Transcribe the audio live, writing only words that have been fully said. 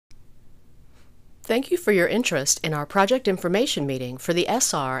Thank you for your interest in our project information meeting for the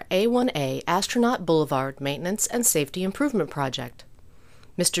SR A1A Astronaut Boulevard Maintenance and Safety Improvement Project.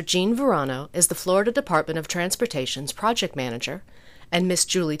 Mr. Gene Verano is the Florida Department of Transportation's project manager, and Ms.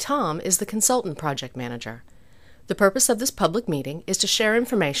 Julie Tom is the consultant project manager. The purpose of this public meeting is to share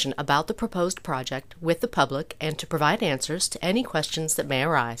information about the proposed project with the public and to provide answers to any questions that may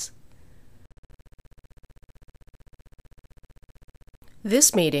arise.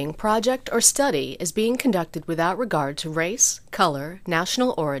 This meeting, project, or study is being conducted without regard to race, color,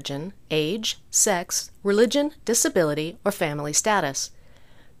 national origin, age, sex, religion, disability, or family status.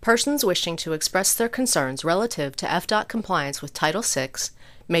 Persons wishing to express their concerns relative to FDOT compliance with Title VI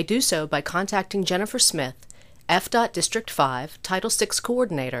may do so by contacting Jennifer Smith, FDOT District 5 Title VI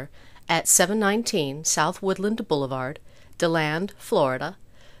Coordinator at 719 South Woodland Boulevard, DeLand, Florida,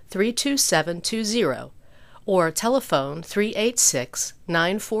 32720, or telephone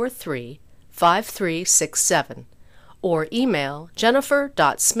 386-943-5367, or email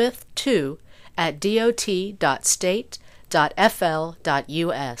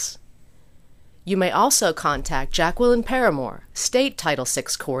jennifer.smith2@dot.state.fl.us. You may also contact Jacqueline Paramore, State Title VI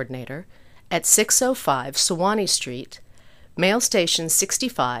Coordinator, at 605 Sewanee Street, Mail Station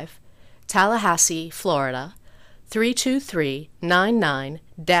 65, Tallahassee, Florida,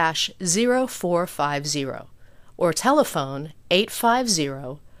 323-99-0450, or telephone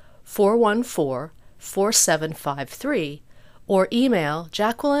 850-414-4753, or email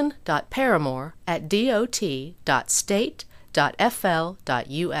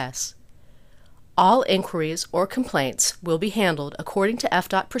jacqueline.paramore@dot.state.fl.us. All inquiries or complaints will be handled according to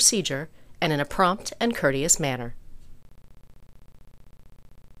FDOT procedure and in a prompt and courteous manner.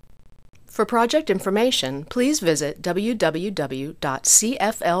 For project information, please visit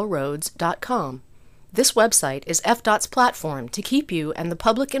www.cflroads.com. This website is FDOT's platform to keep you and the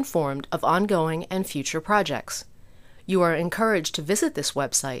public informed of ongoing and future projects. You are encouraged to visit this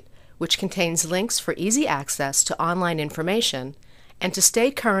website, which contains links for easy access to online information and to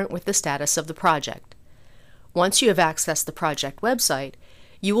stay current with the status of the project. Once you have accessed the project website,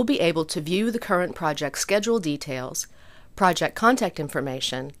 you will be able to view the current project schedule details, project contact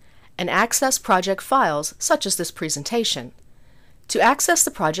information, and access project files such as this presentation. To access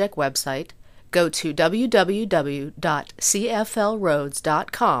the project website, go to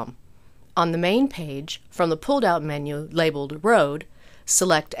www.cflroads.com. On the main page, from the pull-down menu labeled Road,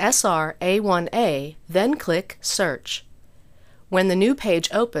 select SR A1A, then click Search. When the new page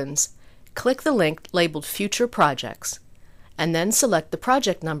opens, click the link labeled Future Projects, and then select the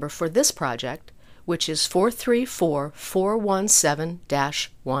project number for this project, which is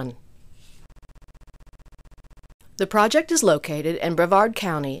 434417-1. The project is located in Brevard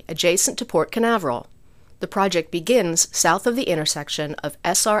County, adjacent to Port Canaveral. The project begins south of the intersection of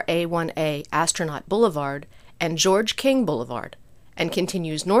SR-A1A Astronaut Boulevard and George King Boulevard, and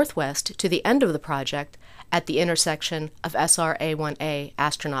continues northwest to the end of the project at the intersection of SR-A1A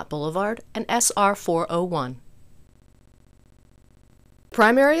Astronaut Boulevard and SR-401. The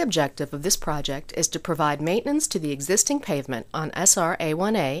primary objective of this project is to provide maintenance to the existing pavement on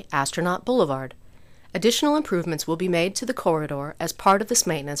SR-A1A Astronaut Boulevard. Additional improvements will be made to the corridor as part of this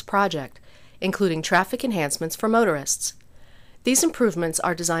maintenance project, including traffic enhancements for motorists. These improvements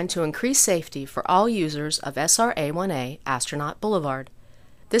are designed to increase safety for all users of SR-A1A Astronaut Boulevard.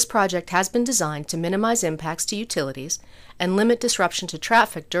 This project has been designed to minimize impacts to utilities and limit disruption to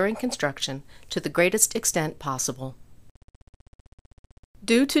traffic during construction to the greatest extent possible.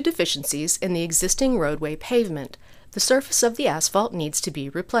 Due to deficiencies in the existing roadway pavement, the surface of the asphalt needs to be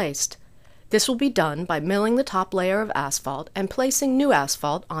replaced. This will be done by milling the top layer of asphalt and placing new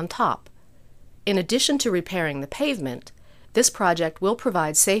asphalt on top. In addition to repairing the pavement, this project will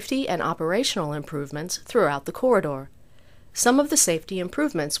provide safety and operational improvements throughout the corridor. Some of the safety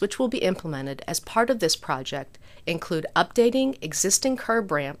improvements which will be implemented as part of this project include updating existing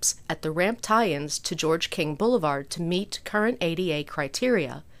curb ramps at the ramp tie-ins to George King Boulevard to meet current ADA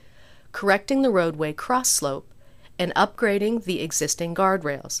criteria, correcting the roadway cross slope, and upgrading the existing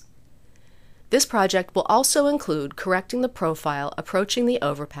guardrails. This project will also include correcting the profile approaching the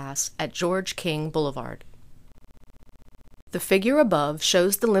overpass at George King Boulevard. The figure above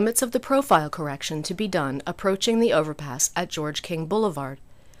shows the limits of the profile correction to be done approaching the overpass at George King Boulevard.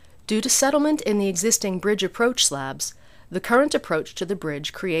 Due to settlement in the existing bridge approach slabs, the current approach to the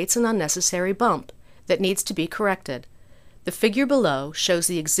bridge creates an unnecessary bump that needs to be corrected. The figure below shows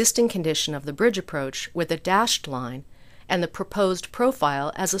the existing condition of the bridge approach with a dashed line and the proposed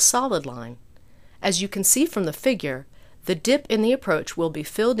profile as a solid line. As you can see from the figure, the dip in the approach will be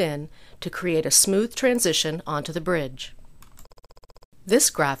filled in to create a smooth transition onto the bridge.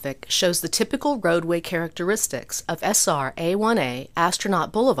 This graphic shows the typical roadway characteristics of SR A1A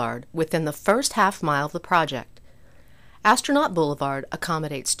Astronaut Boulevard within the first half mile of the project. Astronaut Boulevard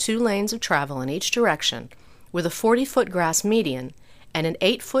accommodates 2 lanes of travel in each direction with a 40-foot grass median and an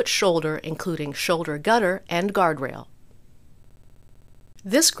 8-foot shoulder including shoulder gutter and guardrail.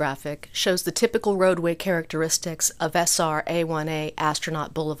 This graphic shows the typical roadway characteristics of SR A1A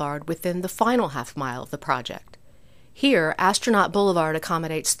Astronaut Boulevard within the final half mile of the project. Here, Astronaut Boulevard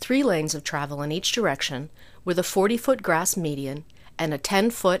accommodates 3 lanes of travel in each direction with a 40-foot grass median and a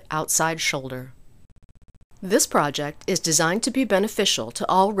 10-foot outside shoulder. This project is designed to be beneficial to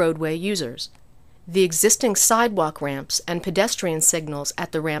all roadway users. The existing sidewalk ramps and pedestrian signals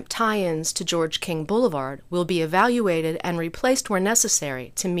at the ramp tie-ins to George King Boulevard will be evaluated and replaced where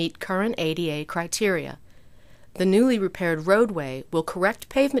necessary to meet current ADA criteria. The newly repaired roadway will correct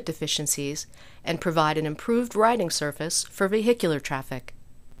pavement deficiencies and provide an improved riding surface for vehicular traffic.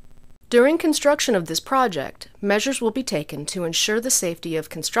 During construction of this project, measures will be taken to ensure the safety of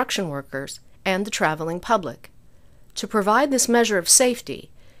construction workers and the traveling public. To provide this measure of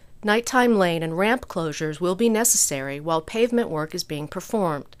safety, nighttime lane and ramp closures will be necessary while pavement work is being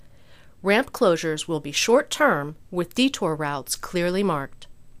performed. Ramp closures will be short-term with detour routes clearly marked.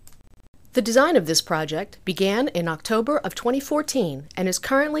 The design of this project began in October of 2014 and is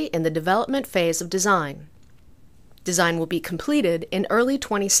currently in the development phase of design. Design will be completed in early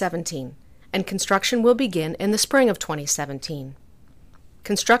 2017, and construction will begin in the spring of 2017.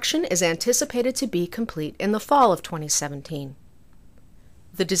 Construction is anticipated to be complete in the fall of 2017.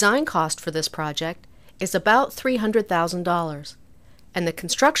 The design cost for this project is about $300,000, and the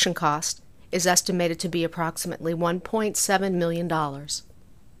construction cost is estimated to be approximately $1.7 million.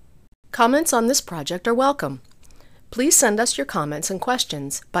 Comments on this project are welcome. Please send us your comments and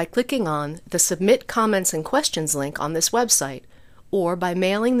questions by clicking on the Submit Comments and Questions link on this website, or by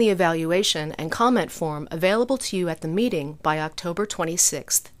mailing the evaluation and comment form available to you at the meeting by October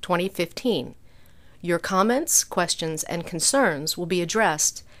 26, 2015. Your comments, questions, and concerns will be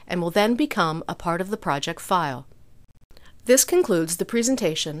addressed and will then become a part of the project file. This concludes the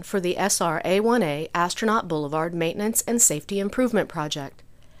presentation for the SR A1A Astronaut Boulevard Maintenance and Safety Improvement Project.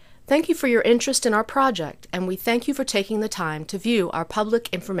 Thank you for your interest in our project, and we thank you for taking the time to view our public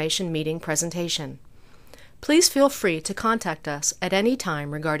information meeting presentation. Please feel free to contact us at any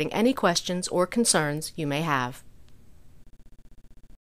time regarding any questions or concerns you may have.